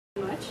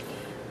much.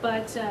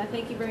 But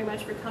thank you very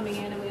much for coming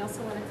in, and we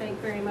also want to thank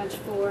very much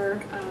for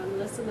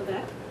Melissa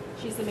Levesque.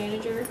 She's the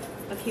Manager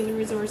of Human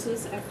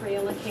Resources at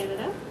Crayola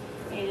Canada,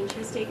 and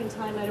she's taken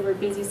time out of her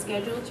busy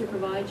schedule to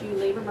provide you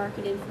labor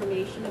market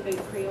information about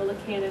Crayola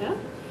Canada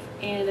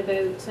and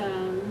about a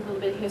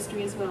little bit of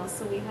history as well.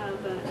 So we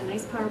have a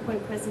nice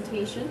PowerPoint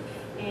presentation,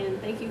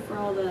 and thank you for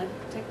all the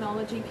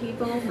technology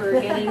people for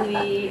getting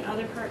the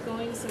other part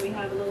going, so we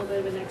have a little bit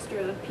of an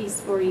extra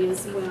piece for you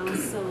as well.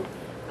 So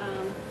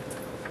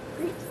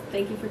great.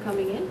 Thank you for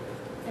coming in.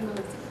 And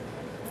Melissa.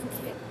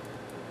 Thank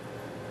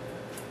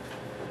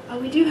you.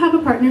 We do have a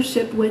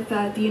partnership with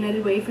the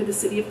United Way for the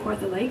City of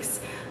Kawartha Lakes.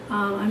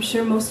 I'm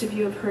sure most of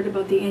you have heard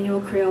about the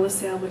annual Crayola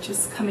sale, which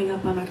is coming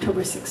up on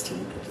October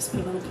 16th. I'll just put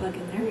a little plug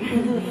in there.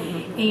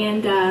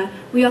 And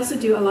we also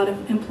do a lot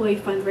of employee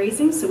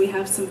fundraising, so we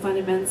have some fun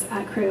events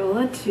at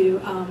Crayola to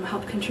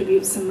help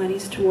contribute some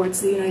monies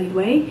towards the United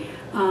Way.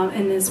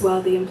 And as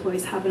well, the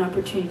employees have an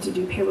opportunity to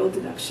do payroll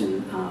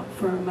deduction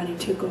for money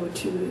to go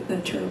to the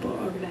charitable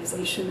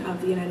organization of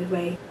the United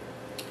Way.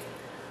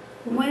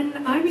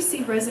 When I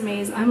receive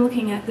resumes, I'm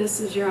looking at this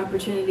as your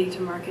opportunity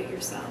to market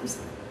yourselves.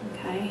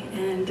 Okay,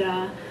 and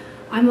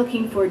I'm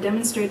looking for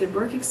demonstrated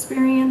work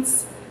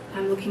experience.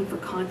 I'm looking for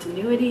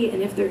continuity,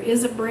 and if there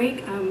is a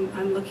break,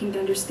 I'm looking to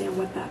understand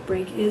what that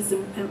break is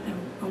and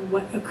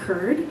what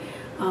occurred.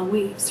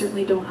 We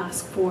certainly don't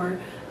ask for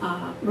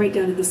right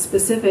down to the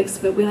specifics,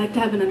 but we like to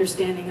have an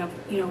understanding of,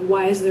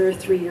 why is there a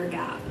 3-year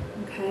gap,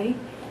 okay?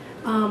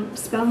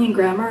 Spelling and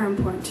grammar are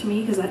important to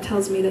me because that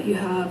tells me that you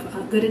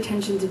have good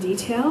attention to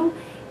detail,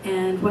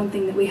 and one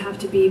thing that we have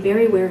to be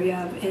very wary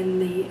of in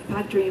the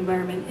factory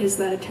environment is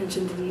that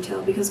attention to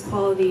detail, because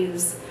quality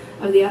is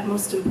of the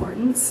utmost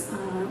importance.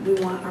 We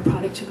want our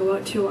product to go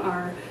out to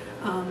our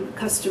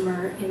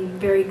customer in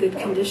very good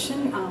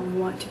condition. We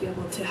want to be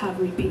able to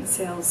have repeat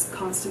sales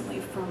constantly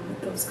from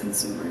those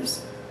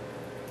consumers.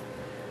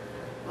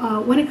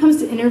 When it comes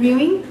to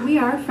interviewing, we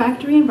are a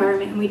factory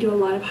environment, and we do a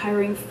lot of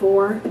hiring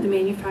for the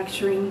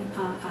manufacturing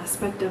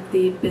aspect of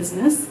the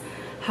business.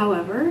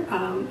 However,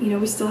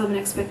 we still have an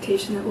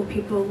expectation that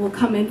people will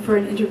come in for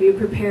an interview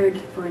prepared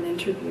for an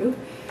interview.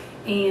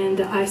 And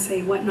I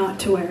say what not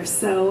to wear.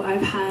 So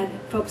I've had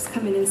folks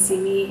come in and see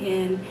me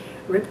in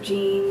ripped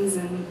jeans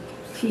and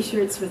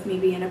t-shirts with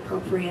maybe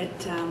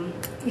inappropriate,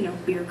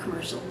 beer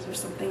commercials or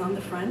something on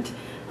the front.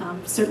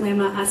 Certainly I'm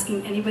not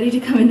asking anybody to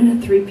come in a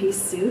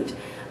 3-piece suit,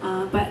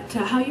 but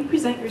how you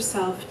present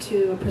yourself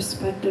to a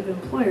prospective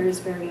employer is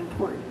very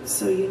important.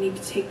 So you need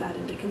to take that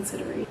into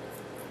consideration.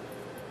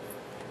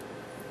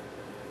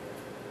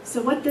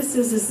 So what this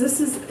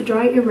is a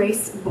dry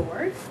erase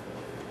board.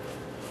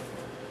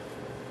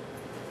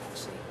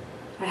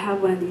 I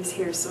have one of these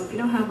here, so if you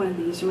don't have one of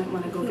these, you might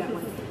want to go get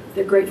one.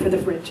 They're great for the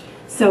fridge.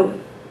 So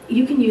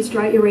you can use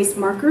dry erase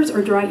markers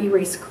or dry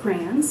erase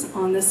crayons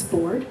on this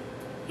board.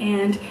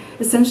 And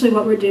essentially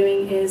what we're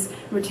doing is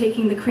we're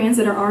taking the crayons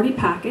that are already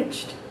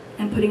packaged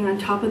and putting on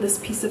top of this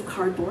piece of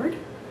cardboard,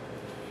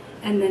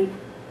 and then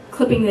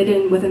clipping it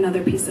in with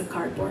another piece of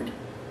cardboard.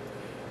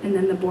 And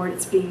then the board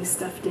is being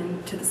stuffed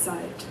in to the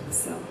side.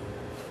 So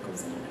it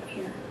goes in about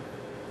here.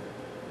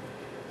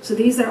 So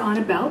these are on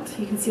a belt.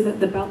 You can see that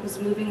the belt was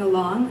moving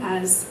along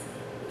as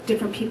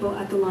different people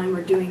at the line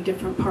were doing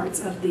different parts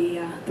of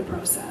the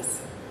process.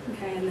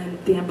 Okay, and then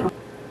the end product.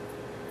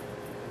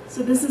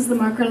 So this is the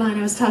marker line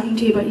I was talking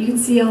to you about. You can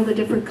see all the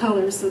different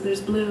colors. So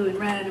there's blue and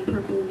red and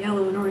purple and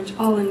yellow and orange,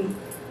 all in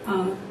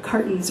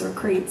cartons or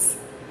crates.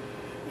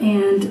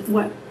 And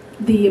what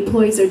the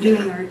employees are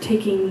doing are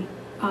taking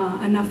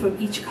enough of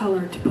each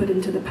color to put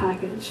into the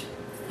package,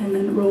 and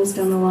then it rolls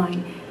down the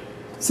line.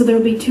 So there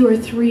will be 2 or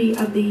 3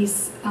 of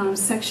these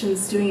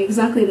sections doing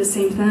exactly the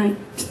same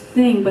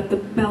thing, but the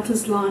belt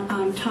is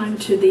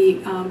timed to the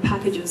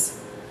packages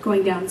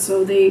going down,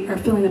 so they are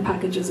filling the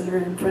packages that are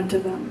in front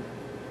of them.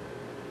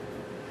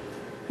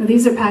 Now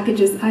these are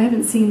packages, I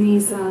haven't seen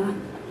these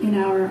in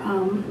our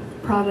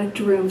product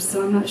room,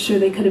 so I'm not sure.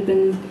 They could have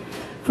been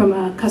from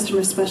a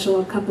customer special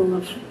a couple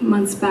of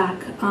months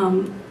back.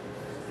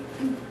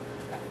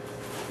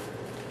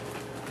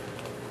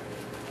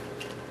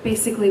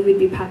 Basically, we'd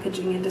be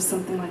packaging into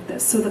something like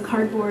this. So the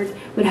cardboard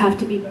would have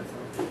to be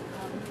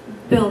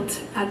built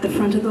at the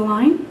front of the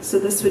line. So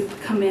this would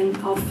come in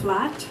all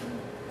flat.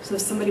 So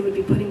somebody would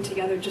be putting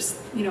together,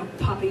 just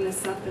popping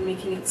this up and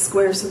making it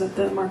square so that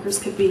the markers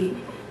could be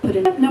put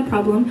in. No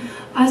problem.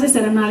 As I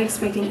said, I'm not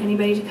expecting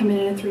anybody to come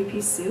in a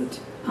 3-piece suit.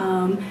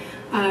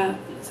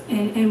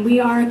 And we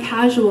are a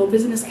casual,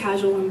 business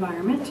casual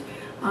environment.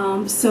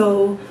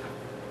 So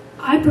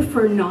I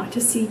prefer not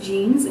to see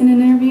jeans in an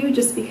interview,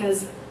 just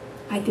because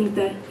I think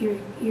that you're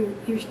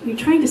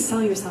trying to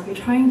sell yourself. You're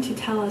trying to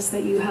tell us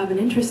that you have an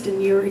interest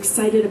and you're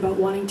excited about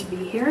wanting to be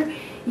here.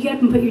 You get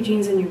up and put your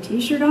jeans and your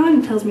t-shirt on,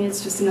 and tells me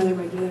it's just another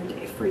regular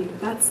day for you.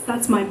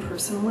 That's my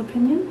personal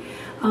opinion.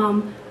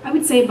 I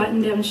would say a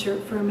button-down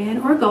shirt for a man,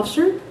 or a golf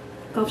shirt.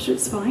 Golf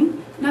shirt's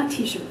fine, not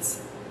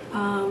t-shirts.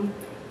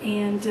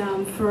 And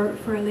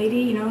for a lady,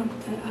 you know,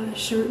 a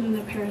shirt and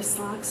a pair of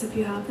slacks if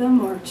you have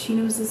them, or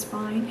chinos is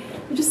fine.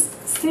 But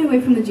just stay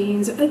away from the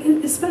jeans,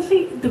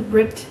 especially the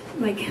ripped,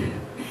 like,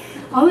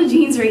 all the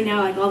jeans right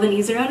now, like all the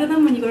knees are out of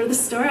them. When you go to the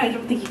store, I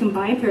don't think you can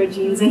buy a pair of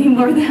jeans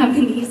anymore that have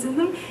the knees in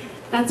them.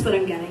 That's what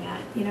I'm getting at.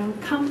 You know,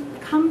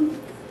 come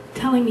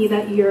telling me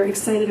that you're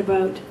excited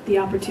about the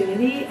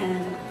opportunity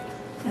and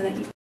that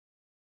you